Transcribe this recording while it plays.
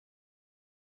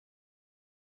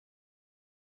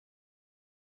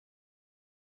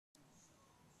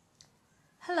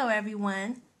Hello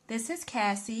everyone, this is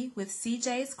Cassie with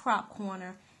CJ's Crop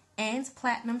Corner and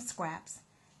Platinum Scraps,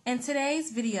 and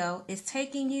today's video is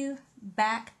taking you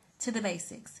back to the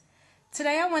basics.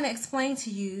 Today I want to explain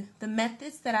to you the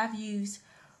methods that I've used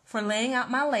for laying out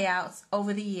my layouts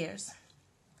over the years.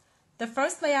 The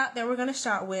first layout that we're going to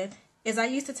start with is I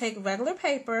used to take regular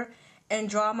paper and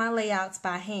draw my layouts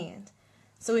by hand.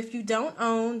 So if you don't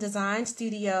own Design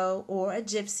Studio or a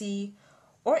Gypsy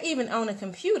or even own a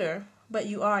computer, but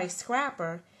you are a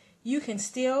scrapper, you can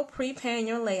still pre-pan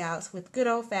your layouts with good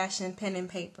old-fashioned pen and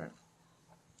paper.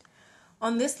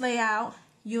 On this layout,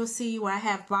 you'll see where I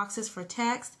have boxes for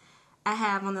text. I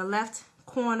have on the left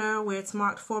corner where it's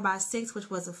marked 4x6, which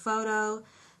was a photo.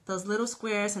 Those little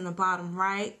squares in the bottom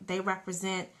right, they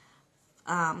represent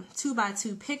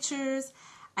 2x2 pictures.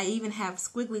 I even have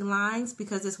squiggly lines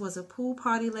because this was a pool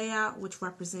party layout, which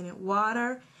represented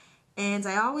water. And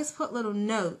I always put little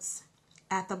notes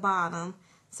at the bottom.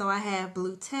 So I have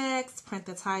blue text, print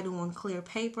the title on clear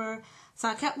paper. So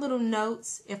I kept little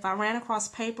notes. If I ran across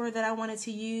paper that I wanted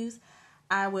to use,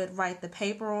 I would write the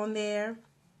paper on there.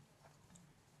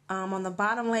 On the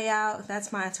bottom layout,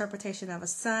 that's my interpretation of a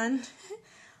sun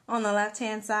on the left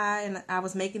hand side, and I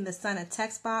was making the sun a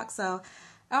text box. So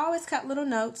I always kept little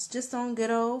notes just on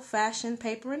good old fashioned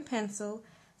paper and pencil.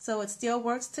 So it still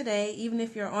works today, even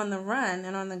if you're on the run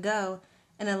and on the go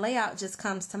and a layout just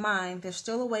comes to mind, there's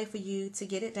still a way for you to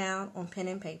get it down on pen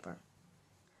and paper.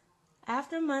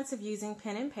 After months of using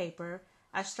pen and paper,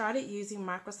 I started using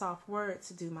Microsoft Word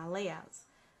to do my layouts.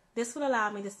 This would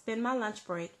allow me to spend my lunch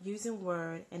break using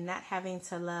Word and not having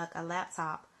to lug a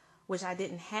laptop, which I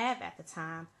didn't have at the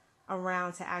time,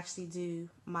 around to actually do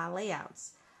my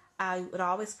layouts. I would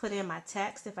always put in my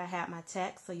text if I had my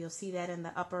text, so you'll see that in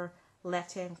the upper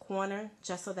left hand corner,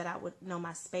 just so that I would know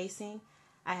my spacing.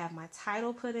 I have my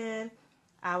title put in.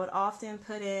 I would often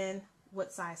put in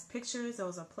what size pictures,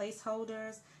 those are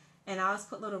placeholders, and I always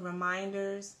put little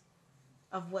reminders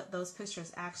of what those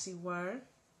pictures actually were.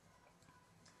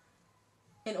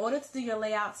 In order to do your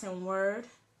layouts in Word,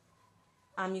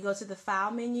 you go to the File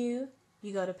menu,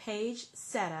 you go to Page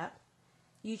Setup,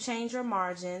 you change your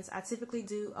margins. I typically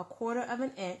do 1/4 of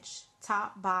an inch,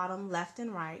 top, bottom, left,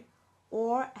 and right,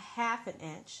 or 1/2 an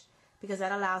inch, because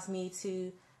that allows me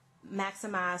to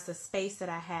maximize the space that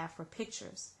I have for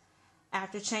pictures.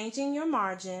 After changing your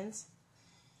margins,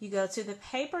 you go to the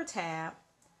Paper tab,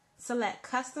 select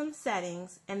Custom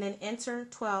Settings, and then enter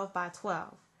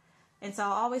 12x12. And so I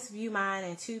always view mine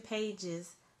in 2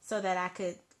 pages so that I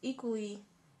could equally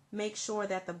make sure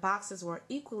that the boxes were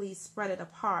equally spread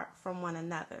apart from one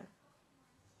another.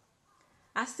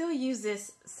 I still use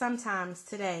this sometimes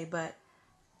today, but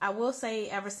I will say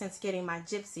ever since getting my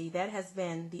Gypsy, that has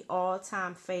been the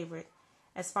all-time favorite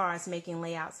as far as making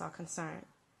layouts are concerned.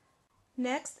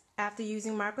 Next, after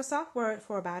using Microsoft Word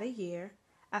for about a year,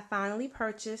 I finally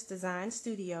purchased Design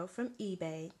Studio from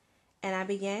eBay, and I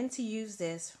began to use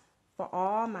this for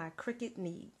all my Cricut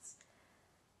needs.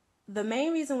 The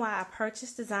main reason why I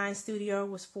purchased Design Studio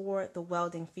was for the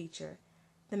welding feature.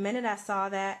 The minute I saw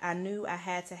that, I knew I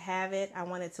had to have it. I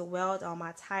wanted to weld all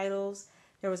my titles.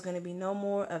 There was going to be no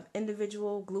more of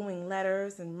individual gluing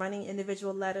letters and running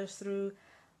individual letters through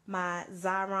my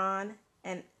Xyron,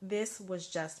 and this was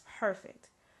just perfect.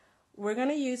 We're going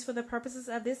to use, for the purposes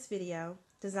of this video,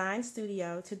 Design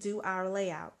Studio to do our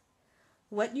layout.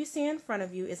 What you see in front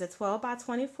of you is a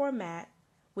 12x24 mat,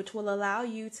 which will allow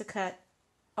you to cut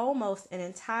almost an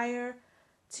entire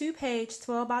 2-page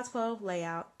 12x12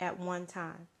 layout at one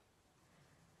time.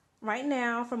 Right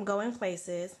now, from Going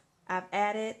Places, I've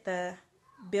added the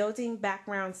building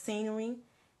background scenery,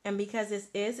 and because this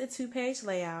is a 2-page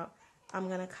layout, I'm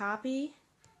going to copy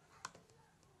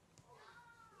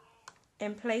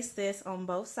and place this on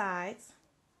both sides.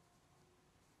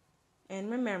 And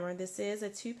remember, this is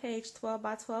a 2-page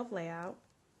 12x12 layout.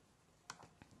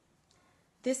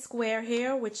 This square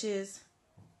here, which is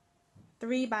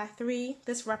 3x3,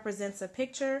 this represents a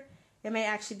picture. It may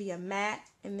actually be a mat,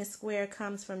 and this square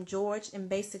comes from George in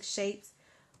Basic Shapes,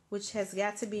 which has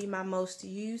got to be my most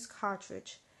used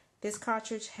cartridge. This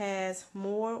cartridge has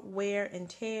more wear and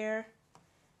tear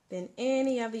than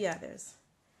any of the others.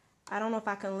 I don't know if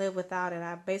I can live without it.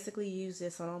 I basically use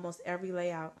this on almost every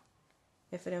layout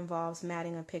if it involves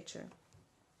matting a picture.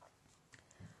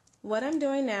 What I'm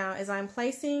doing now is I'm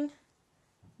placing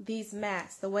these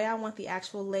mats the way I want the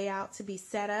actual layout to be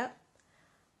set up,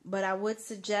 but I would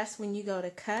suggest when you go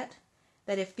to cut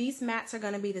that if these mats are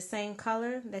going to be the same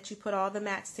color, that you put all the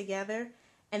mats together,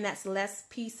 and that's less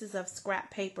pieces of scrap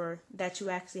paper that you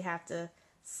actually have to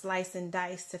slice and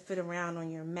dice to fit around on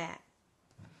your mat.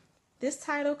 This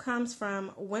title comes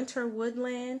from Winter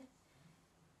Woodland,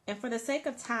 And for the sake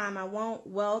of time, I won't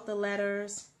weld the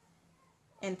letters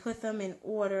and put them in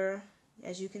order.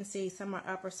 As you can see, some are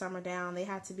up or some are down. They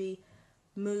have to be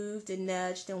moved and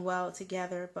nudged and welded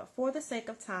together. But for the sake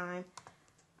of time,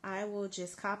 I will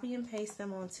just copy and paste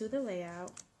them onto the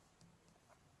layout,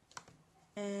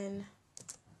 and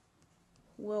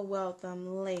we'll weld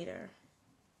them later.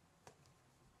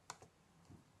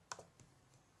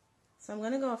 So I'm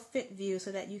going to go a fit view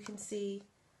so that you can see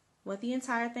what the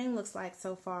entire thing looks like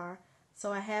so far.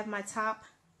 So I have my top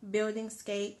building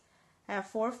scape. I have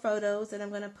 4 photos that I'm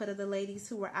going to put of the ladies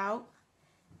who were out,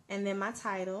 and then my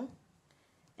title.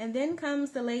 And then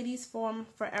comes the ladies from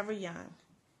Forever Young.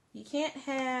 You can't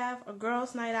have a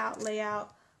girls' night out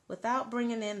layout without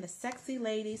bringing in the sexy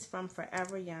ladies from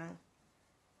Forever Young.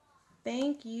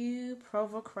 Thank you,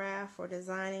 ProvoCraft, for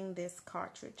designing this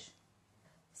cartridge.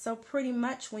 So pretty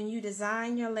much when you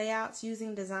design your layouts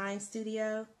using Design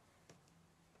Studio,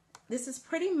 this is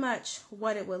pretty much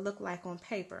what it would look like on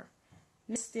paper.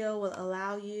 This still will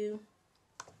allow you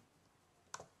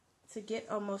to get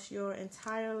almost your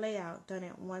entire layout done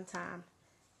at one time.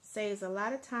 Saves a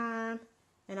lot of time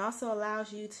and also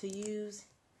allows you to use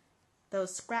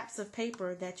those scraps of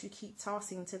paper that you keep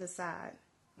tossing to the side.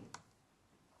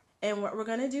 And what we're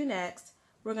going to do next,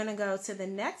 we're going to go to the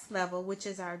next level, which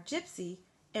is our gypsy,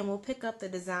 and we'll pick up the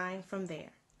design from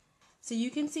there. So you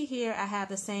can see here I have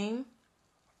the same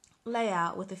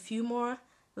layout with a few more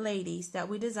ladies that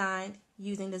we designed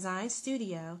using Design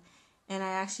Studio, and I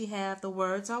actually have the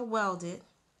words all welded,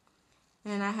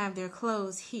 and then I have their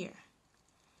clothes here.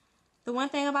 The one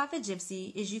thing about the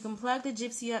gypsy is you can plug the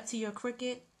gypsy up to your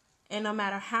Cricut, and no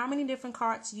matter how many different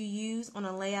cards you use on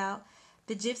a layout,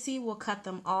 the gypsy will cut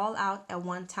them all out at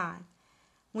one time.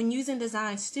 When using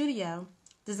Design Studio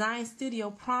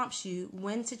prompts you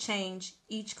when to change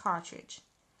each cartridge.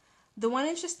 The one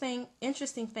interesting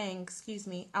thing,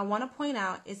 I want to point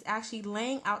out is actually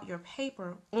laying out your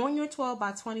paper on your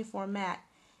 12x24 mat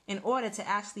in order to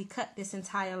actually cut this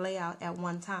entire layout at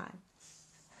one time.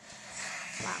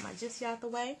 Slide my gypsy out the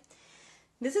way.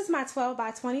 This is my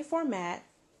 12x24 mat,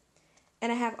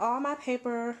 and I have all my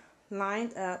paper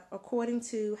lined up according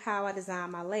to how I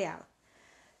designed my layout.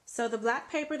 So the black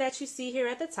paper that you see here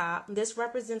at the top, this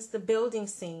represents the building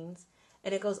scenes,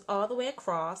 and it goes all the way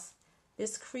across.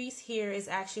 This crease here is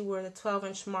actually where the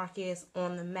 12-inch mark is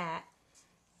on the mat.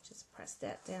 Just press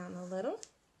that down a little.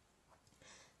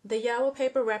 The yellow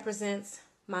paper represents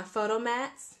my photo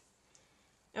mats.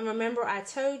 And remember, I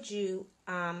told you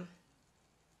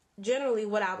generally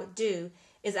what I would do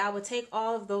is I would take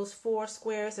all of those 4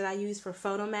 squares that I use for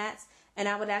photo mats, and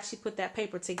I would actually put that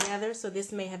paper together. So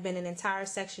this may have been an entire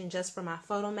section just for my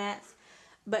photo mats.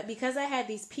 But because I had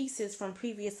these pieces from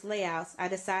previous layouts, I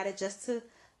decided just to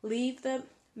leave the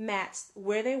mats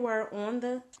where they were on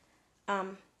the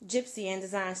gypsy and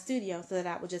Design Studio so that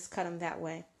I would just cut them that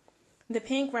way. The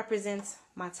pink represents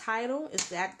my title, it's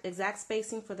the exact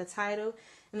spacing for the title.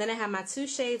 And then I have my 2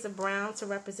 shades of brown to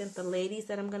represent the ladies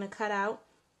that I'm going to cut out.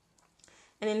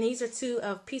 And then these are 2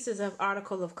 pieces of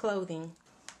article of clothing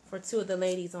for 2 of the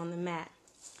ladies on the mat.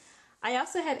 I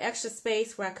also had extra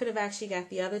space where I could have actually got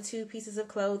the other 2 pieces of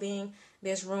clothing.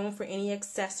 There's room for any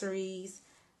accessories,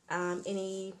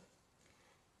 any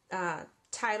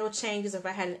title changes. If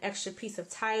I had an extra piece of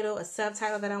title, a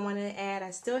subtitle that I wanted to add,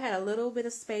 I still had a little bit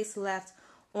of space left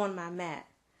on my mat.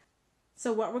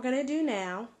 So what we're going to do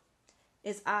now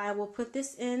is I will put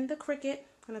this in the Cricut.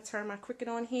 I'm going to turn my Cricut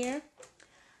on here.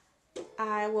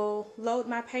 I will load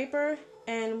my paper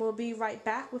and we'll be right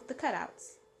back with the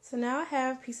cutouts. So now I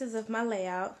have pieces of my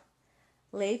layout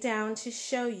laid down to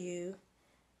show you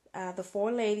the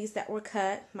 4 ladies that were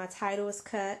cut. My title is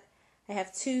cut. I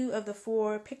have 2 of the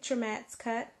 4 picture mats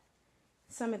cut.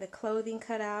 Some of the clothing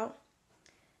cut out.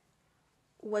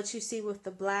 What you see with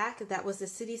the black, that was the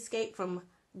cityscape from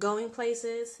Going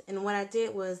Places. And what I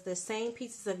did was the same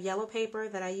pieces of yellow paper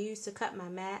that I used to cut my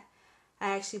mat,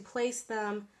 I actually placed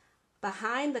them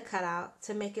behind the cutout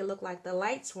to make it look like the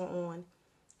lights were on.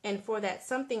 And for that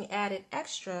something added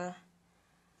extra,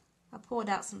 I pulled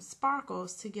out some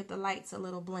sparkles to give the lights a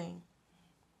little bling.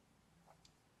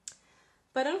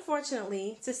 But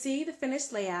unfortunately, to see the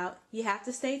finished layout, you have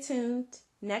to stay tuned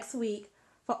next week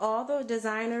for all the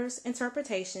designers'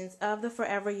 interpretations of the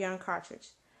Forever Young cartridge.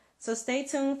 So stay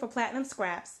tuned for Platinum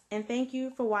Scraps, and thank you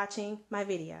for watching my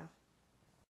video.